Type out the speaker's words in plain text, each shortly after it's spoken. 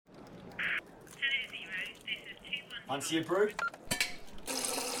Fancy a brew?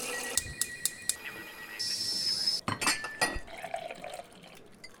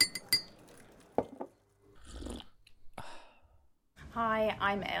 Hi,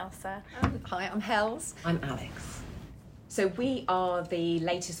 I'm Ailsa. Hi, I'm Hells. I'm Alex. So we are the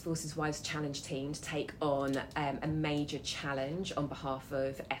latest Forces Wives Challenge team to take on a major challenge on behalf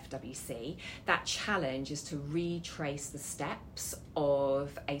of FWC. That challenge is to retrace the steps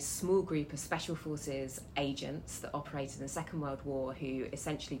of a small group of Special Forces agents that operated in the Second World War who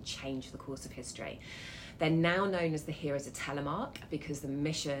essentially changed the course of history. They're now known as the Heroes of Telemark because the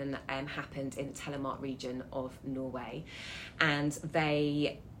mission happened in the Telemark region of Norway, and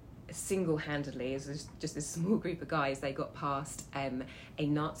they single-handedly, as just a small group of guys, they got past a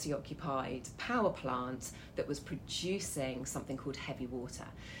Nazi-occupied power plant that was producing something called heavy water,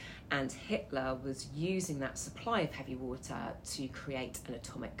 and Hitler was using that supply of heavy water to create an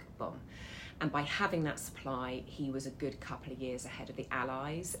atomic bomb. And by having that supply, he was a good couple of years ahead of the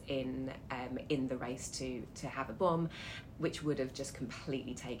Allies in the race to have a bomb, which would have just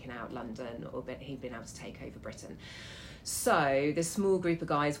completely taken out London, or he'd been able to take over Britain. So this small group of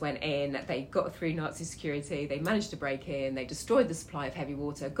guys went in, they got through Nazi security, they managed to break in, they destroyed the supply of heavy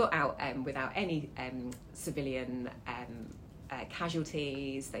water, got out without any civilian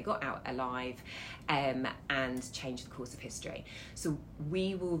casualties, they got out alive and changed the course of history. So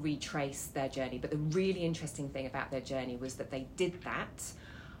we will retrace their journey, but the really interesting thing about their journey was that they did that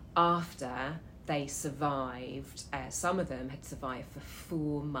after they survived, some of them had survived for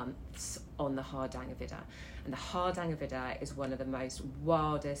 4 months on the Hardangervidda. And the Hardangervidda is one of the most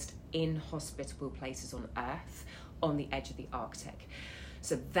wildest, inhospitable places on Earth, on the edge of the Arctic.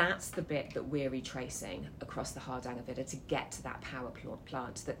 So that's the bit that we're retracing across the Hardangervidda to get to that power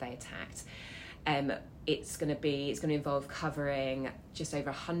plant that they attacked. It's going to involve covering just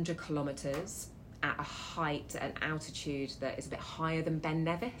over 100 kilometres at a height and altitude that is a bit higher than Ben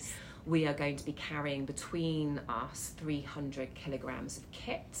Nevis. We are going to be carrying between us 300 kilograms of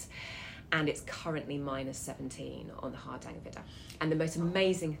kit, and it's currently minus 17 on the Hardangervidda. And the most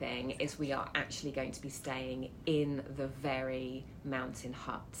amazing thing is we are actually going to be staying in the very mountain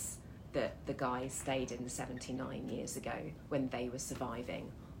huts that the guys stayed in 79 years ago when they were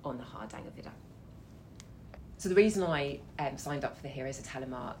surviving on the Hardangervidda. So the reason I signed up for the Heroes of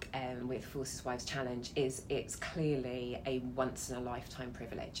Telemark with Forces Wives Challenge is it's clearly a once-in-a-lifetime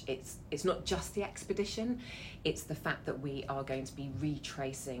privilege. It's not just the expedition, it's the fact that we are going to be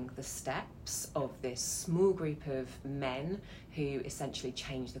retracing the steps of this small group of men who essentially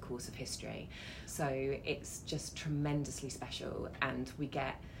changed the course of history. So it's just tremendously special, and we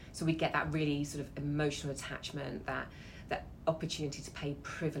get that really sort of emotional attachment, that opportunity to pay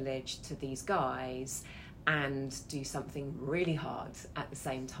privilege to these guys and do something really hard at the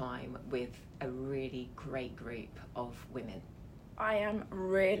same time with a really great group of women. I am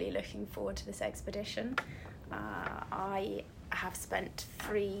really looking forward to this expedition. I have spent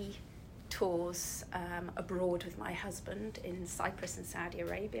 3 tours abroad with my husband in Cyprus and Saudi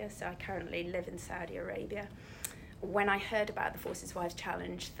Arabia, so I currently live in Saudi Arabia. When I heard about the Forces Wives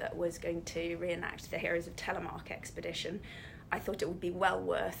Challenge that was going to reenact the Heroes of Telemark expedition, I thought it would be well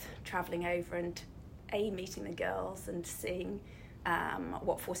worth travelling over and meeting the girls and seeing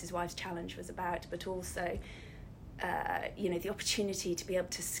what Forces Wives Challenge was about, but also the opportunity to be able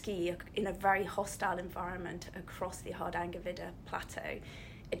to ski in a very hostile environment across the Hardangervidda plateau.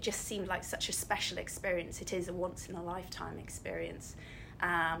 It just seemed like such a special experience. It is a once-in-a-lifetime experience.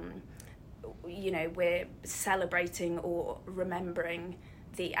 We're celebrating or remembering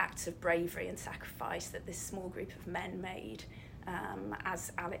the acts of bravery and sacrifice that this small group of men made,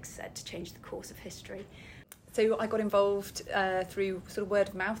 as Alex said, to change the course of history. So I got involved through sort of word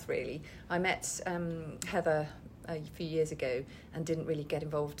of mouth, really. I met Heather a few years ago and didn't really get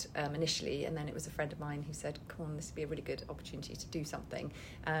involved initially, and then it was a friend of mine who said, come on, this would be a really good opportunity to do something.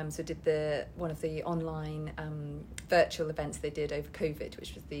 So did one of the online virtual events they did over COVID,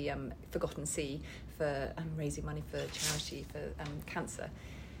 which was the Forgotten Sea, for raising money for charity for cancer.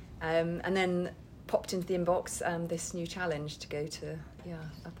 And then popped into the inbox this new challenge to go to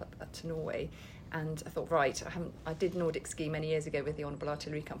up to Norway. And I thought, right, I did Nordic ski many years ago with the Honourable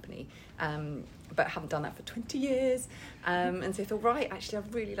Artillery Company, but haven't done that for 20 years. And so I thought, right, actually,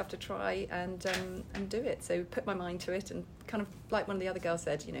 I'd really love to try and do it. So put my mind to it and kind of like one of the other girls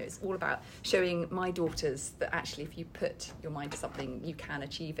said, you know, it's all about showing my daughters that actually if you put your mind to something, you can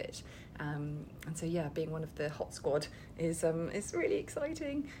achieve it. And so, yeah, being one of the hot squad is really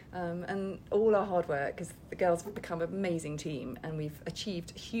exciting. And all our hard work, because the girls have become an amazing team, and we've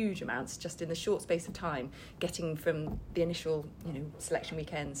achieved huge amounts just in the short space of time, getting from the initial, you know, selection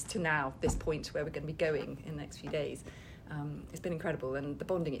weekends to now this point where we're going to be going in the next few days. It's been incredible, and the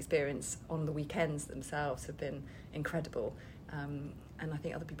bonding experience on the weekends themselves have been incredible. And I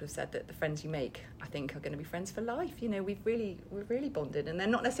think other people have said that the friends you make, I think, are going to be friends for life. You know, we're really bonded, and they're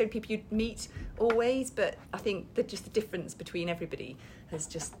not necessarily people you meet always, but I think that just the difference between everybody has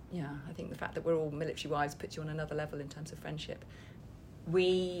just, yeah, I think the fact that we're all military wives puts you on another level in terms of friendship.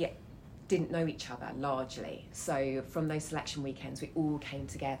 We didn't know each other largely, so from those selection weekends we all came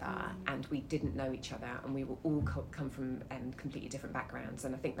together and we didn't know each other, and we will all come from completely different backgrounds.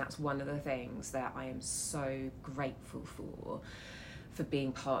 And I think that's one of the things that I am so grateful for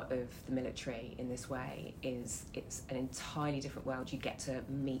being part of the military in this way. Is it's an entirely different world. You get to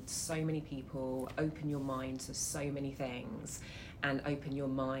meet so many people, open your mind to so many things, and open your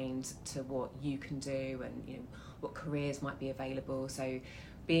mind to what you can do, and you know what careers might be available. So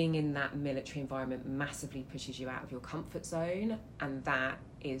being in that military environment massively pushes you out of your comfort zone, and that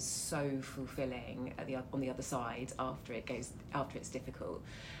is so fulfilling on the other side after it's difficult.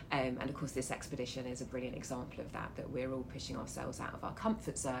 And of course this expedition is a brilliant example of that we're all pushing ourselves out of our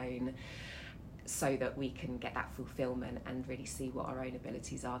comfort zone so that we can get that fulfillment and really see what our own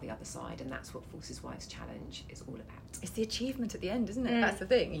abilities are the other side. And that's what Forces Wives Challenge is all about. It's the achievement at the end, isn't it? That's the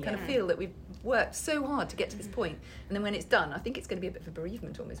thing. You kind of feel that we've worked so hard to get to this point, and then when it's done, I think it's going to be a bit of a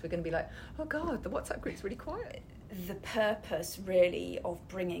bereavement almost. We're going to be like, oh God, the WhatsApp group's really quiet. The purpose really of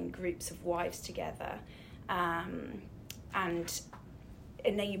bringing groups of wives together and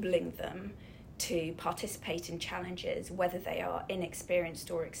enabling them to participate in challenges, whether they are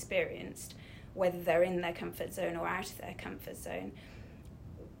inexperienced or experienced, whether they're in their comfort zone or out of their comfort zone.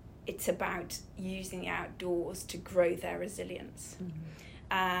 It's about using the outdoors to grow their resilience.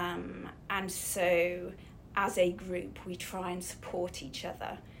 And so as a group, we try and support each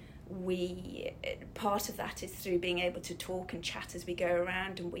other. Part of that is through being able to talk and chat as we go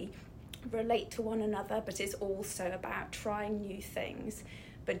around, and we relate to one another, but it's also about trying new things,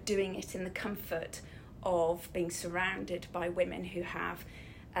 but doing it in the comfort of being surrounded by women who have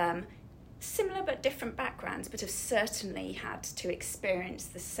similar but different backgrounds, but have certainly had to experience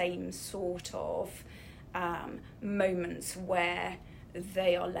the same sort of moments where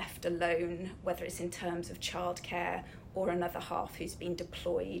they are left alone, whether it's in terms of childcare or another half who's been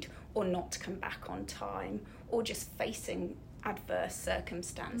deployed or not come back on time, or just facing adverse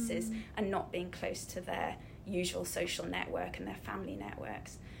circumstances and not being close to their usual social network and their family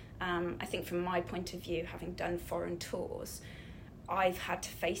networks. I think from my point of view, having done foreign tours, I've had to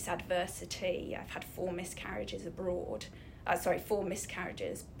face adversity. I've had 4 miscarriages abroad. 4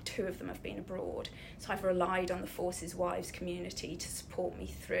 miscarriages, 2 of them have been abroad. So I've relied on the Forces Wives community to support me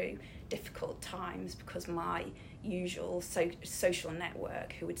through difficult times, because my usual social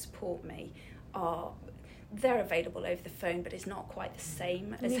network who would support me they're available over the phone, but it's not quite the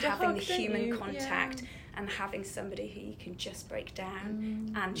same as having the human contact and having somebody who you can just break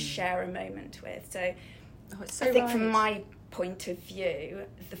down and share a moment with. So, I think from my point of view,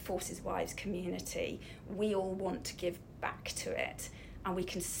 the Forces Wives community, we all want to give back to it, and we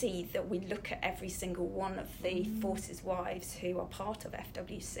can see that we look at every single one of the Forces Wives who are part of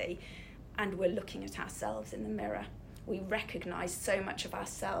FWC, and we're looking at ourselves in the mirror. We recognise so much of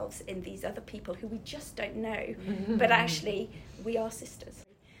ourselves in these other people who we just don't know, but actually we are sisters.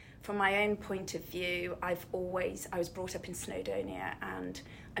 From my own point of view, I was brought up in Snowdonia, and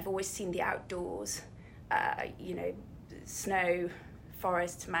I've always seen the outdoors, snow,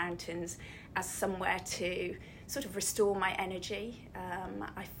 forests, mountains, as somewhere to sort of restore my energy.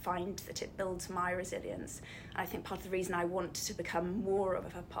 I find that it builds my resilience. I think part of the reason I want to become more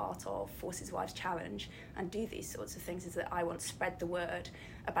of a part of Forces Wives Challenge and do these sorts of things is that I want to spread the word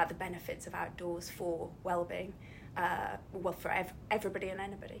about the benefits of outdoors for well-being, for everybody and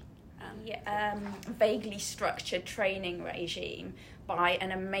anybody. Vaguely structured training regime by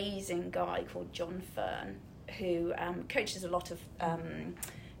an amazing guy called John Fern, who coaches a lot of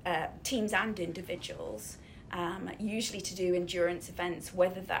teams and individuals, usually to do endurance events,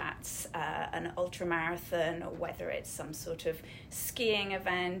 whether that's an ultramarathon or whether it's some sort of skiing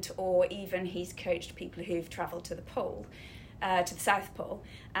event, or even he's coached people who've travelled to the pole, to the South Pole.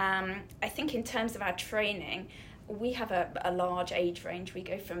 I think in terms of our training, we have a large age range. We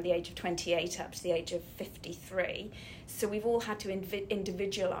go from the age of 28 up to the age of 53. So we've all had to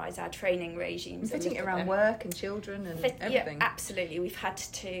individualise our training regimes. Fitting it around work and children and everything. Yeah, absolutely. We've had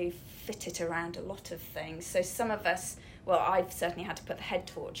to fit it around a lot of things. So some of us, well, I've certainly had to put the head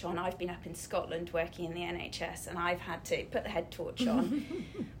torch on. I've been up in Scotland working in the NHS, and I've had to put the head torch on,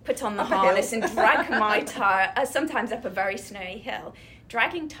 put on the harness and drag my tyre, sometimes up a very snowy hill.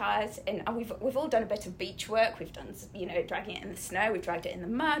 Dragging tyres in, and we've all done a bit of beach work. We've done, dragging it in the snow. We've dragged it in the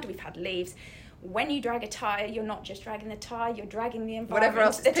mud. We've had leaves. When you drag a tyre, you're not just dragging the tyre, you're dragging the environment. Whatever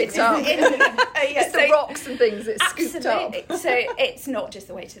else it's picked up. It's the rocks and things it's scooped up. So it's not just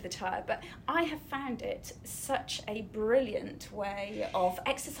the weight of the tyre. But I have found it such a brilliant way of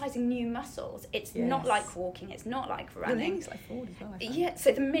exercising new muscles. It's not like walking, it's not like running. It's like forward as well, Yeah,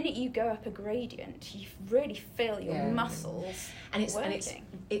 so the minute you go up a gradient, you really feel your muscles and working.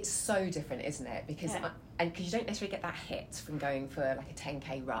 It's so different, isn't it? Because because you don't necessarily get that hit from going for like a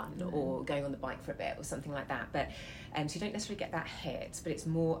 10k run or going on the bike for a bit or something like that, but so you don't necessarily get that hit, but it's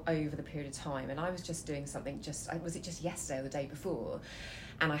more over the period of time. And I was just doing something was it just yesterday or the day before,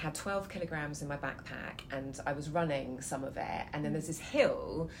 and I had 12 kilograms in my backpack and I was running some of it, and then there's this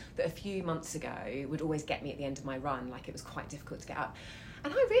hill that a few months ago would always get me at the end of my run, like it was quite difficult to get up,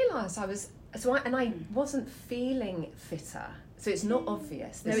 and I realised I wasn't feeling fitter. So it's not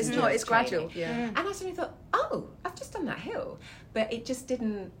obvious. No, it's not. It's gradual. Yeah. And I suddenly thought, I've just done that hill. But it just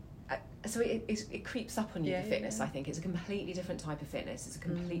didn't... So it creeps up on you, the fitness, I think. It's a completely different type of fitness. It's a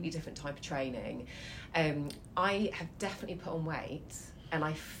completely different type of training. I have definitely put on weight, and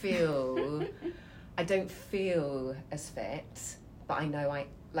I feel... I don't feel as fit, but I know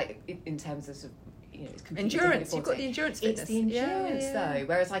in terms of... it's endurance. You've got the endurance fitness. It's the endurance though.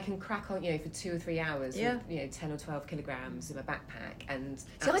 Whereas I can crack on, for 2 or 3 hours with 10 or 12 kilograms in my backpack, and see,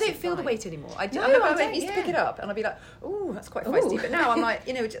 I don't feel the weight anymore. I used to pick it up and I'd be like, oh, that's quite feisty. But now I'm like,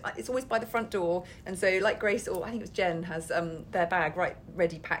 it's always by the front door, and so like Grace, or I think it was Jen, has their bag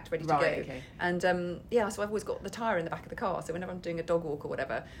ready packed, ready to go. Okay. And so I've always got the tyre in the back of the car. So whenever I'm doing a dog walk or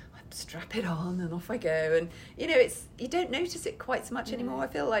whatever, I strap it on and off I go. And you don't notice it quite so much anymore. I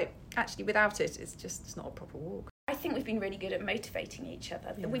feel like actually without it, it's not a proper walk. I think we've been really good at motivating each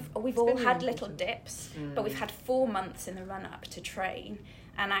other. Yeah. We've all had little dips, but we've had 4 months in the run up to train,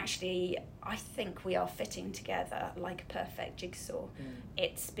 and actually I think we are fitting together like a perfect jigsaw.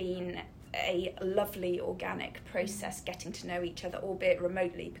 It's been a lovely organic process getting to know each other, albeit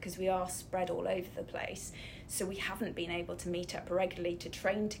remotely, because we are spread all over the place, so we haven't been able to meet up regularly to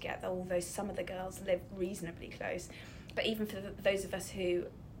train together, although some of the girls live reasonably close. But even for those of us who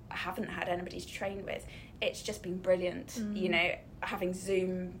haven't had anybody to train with, it's just been brilliant, having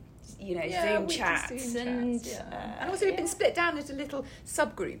Zoom chats. And also we've been split down into little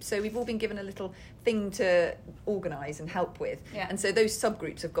subgroups, so we've all been given a little thing to organise and help with, and so those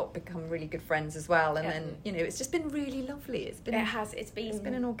subgroups have become really good friends as well, and then it's just been really lovely. It's been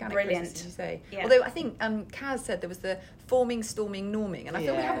an organic brilliant, process, as you say. Although I think Kaz said there was the forming, storming, norming, and I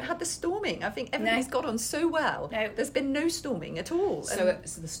feel we haven't had the storming. I think everybody's got on so well. There's been no storming at all. So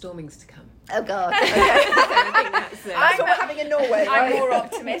the storming's to come. Oh God. That's what we're having in Norway. I'm more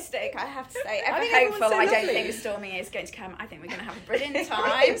optimistic, I have to say. Ever hopeful, I don't think the storming is going to come. I think we're going to have a brilliant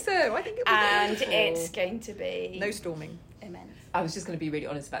time. I think so. I think it'll be wonderful. It's going to be... no storming. Immense. I was just going to be really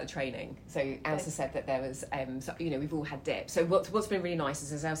honest about the training. So Elsa said that there was, we've all had dips. So what's been really nice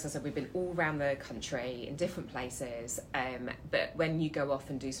is, as Elsa said, we've been all around the country in different places. But when you go off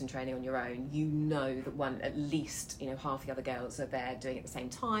and do some training on your own, that at least half the other girls are there doing it at the same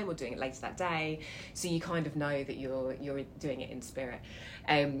time or doing it later that day. So you kind of know that you're doing it in spirit.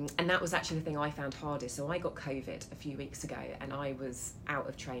 And that was actually the thing I found hardest. So I got COVID a few weeks ago, and I was out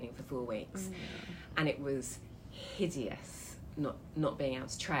of training for 4 weeks, and it was hideous. Not being able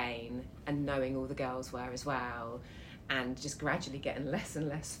to train and knowing all the girls were as well, and just gradually getting less and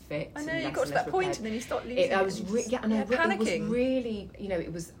less fit. I know, you got to that point and then you start losing. I was panicking. It was really,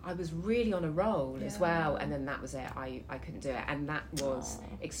 I was really on a roll as well, and then that was it. I couldn't do it, and that was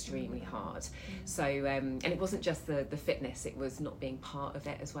extremely hard. So and it wasn't just the fitness; it was not being part of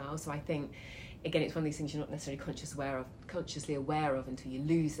it as well. So I think, again, it's one of these things you're not necessarily consciously aware of until you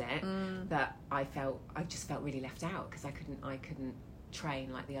lose it. That I just felt really left out because I couldn't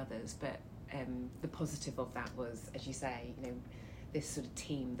train like the others. But the positive of that was, as you say, this sort of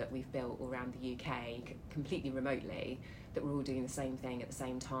team that we've built all around the UK, completely remotely, that we're all doing the same thing at the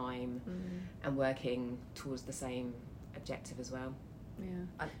same time and working towards the same objective as well.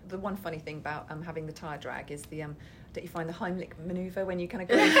 Yeah. The one funny thing about having the tyre drag is the don't you find the Heimlich manoeuvre when you kind of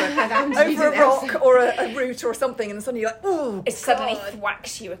go over a rock or a route or something, and suddenly you're like, oh, it suddenly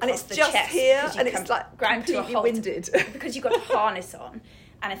thwacks you across and it's the just chest here, and it's like ground to a completely halt winded because you've got a harness on,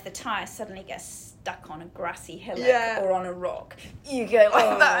 and if the tyre suddenly gets stuck on a grassy hillock or on a rock, you go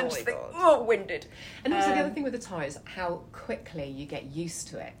like that and just think, oh, winded. And also the other thing with the tyres, how quickly you get used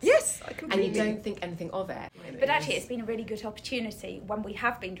to it. Yes, I completely. And you don't think anything of it. But actually, it's been a really good opportunity when we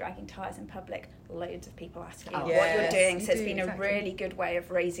have been dragging tyres in public. Loads of people asking what you're doing, so it's been a really good way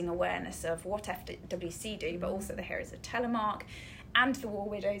of raising awareness of what FWC do, but also the Heroes of Telemark and the War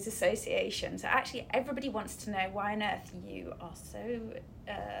Widows Association. So actually, everybody wants to know why on earth you are so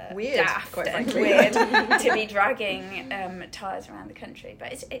weird, daft quite and frankly. weird to be dragging tyres around the country.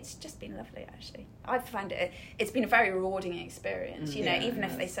 But it's just been lovely, actually. I've found it's been a very rewarding experience, you know, even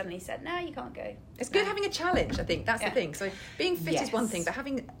if they suddenly said, no, you can't go. It's good having a challenge, I think. That's the thing. So being fit is one thing, but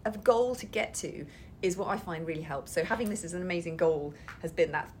having a goal to get to is what I find really helps. So having this as an amazing goal has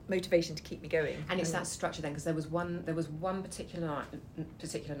been that motivation to keep me going. And it's that structure then, because there was one particular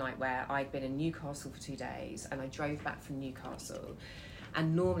night where I'd been in Newcastle for 2 days, and I drove back from Newcastle.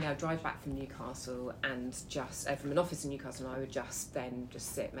 And normally I drive back from Newcastle and just from an office in Newcastle, and I would just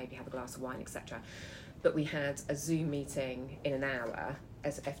sit, maybe have a glass of wine, etc. But we had a Zoom meeting in an hour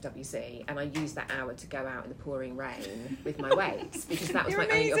as FWC, and I used that hour to go out in the pouring rain with my weights, because that was my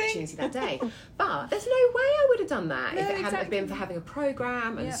only opportunity that day. But there's no way I would have done that if it hadn't been for having a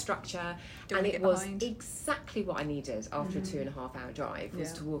programme and structure. And it was exactly what I needed after a 2.5 hour drive,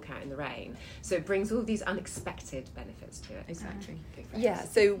 was to walk out in the rain. So it brings all these unexpected benefits to it. Exactly. Yeah,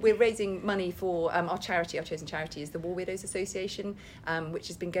 so we're raising money for our charity. Our chosen charity is the War Widows Association, which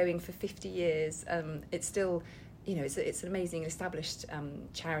has been going for 50 years. It's still, you know, it's an amazing established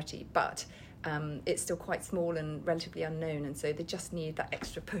charity, but it's still quite small and relatively unknown, and so they just need that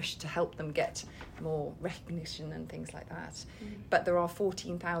extra push to help them get more recognition and things like that. But there are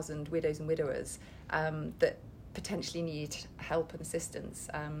 14,000 widows and widowers that potentially need help and assistance,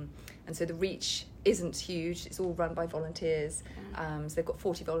 and so the reach isn't huge. It's all run by volunteers, so they've got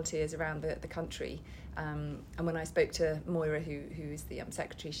 40 volunteers around the country. And when I spoke to Moira, who is the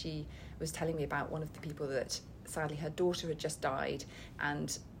secretary, she was telling me about one of the people that sadly her daughter had just died,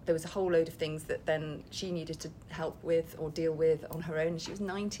 and there was a whole load of things that then she needed to help with or deal with on her own. She was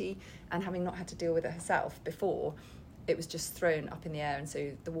 90, and having not had to deal with it herself before, it was just thrown up in the air, and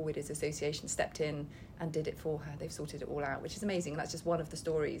so the War Widows Association stepped in and did it for her. They've sorted it all out, which is amazing. That's just one of the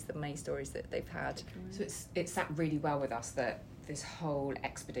stories, the many stories that they've had. So it's sat really well with us that this whole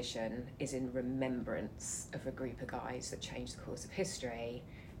expedition is in remembrance of a group of guys that changed the course of history,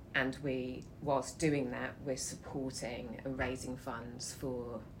 and we, whilst doing that, we're supporting and raising funds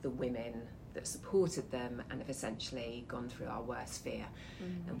for the women that supported them and have essentially gone through our worst fear.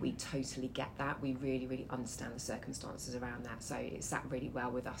 And we totally get that. We really, really understand the circumstances around that. So it's sat really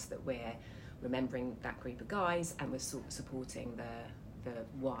well with us that we're remembering that group of guys, and we're supporting the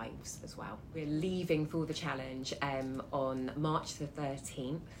wives as well. We're leaving for the challenge on March the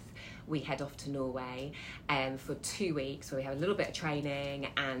 13th. We head off to Norway for 2 weeks, where we have a little bit of training,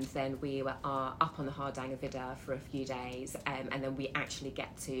 and then we are up on the Hardangervidda for a few days, and then we actually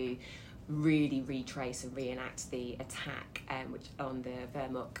get to really retrace and reenact the attack which on the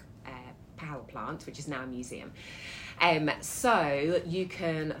Vermuk power plant, which is now a museum. So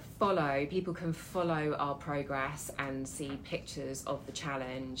people can follow our progress and see pictures of the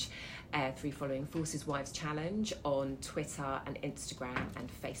challenge through following Forces Wives Challenge on Twitter and Instagram and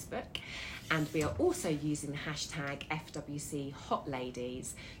Facebook. And we are also using the hashtag FWC Hot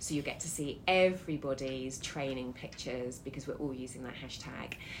Ladies, so you get to see everybody's training pictures, because we're all using that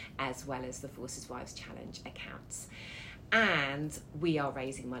hashtag, as well as the Forces Wives Challenge accounts. And we are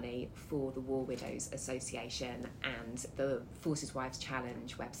raising money for the War Widows Association, and the Forces Wives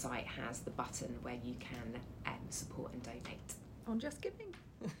Challenge website has the button where you can support and donate. On Just Giving.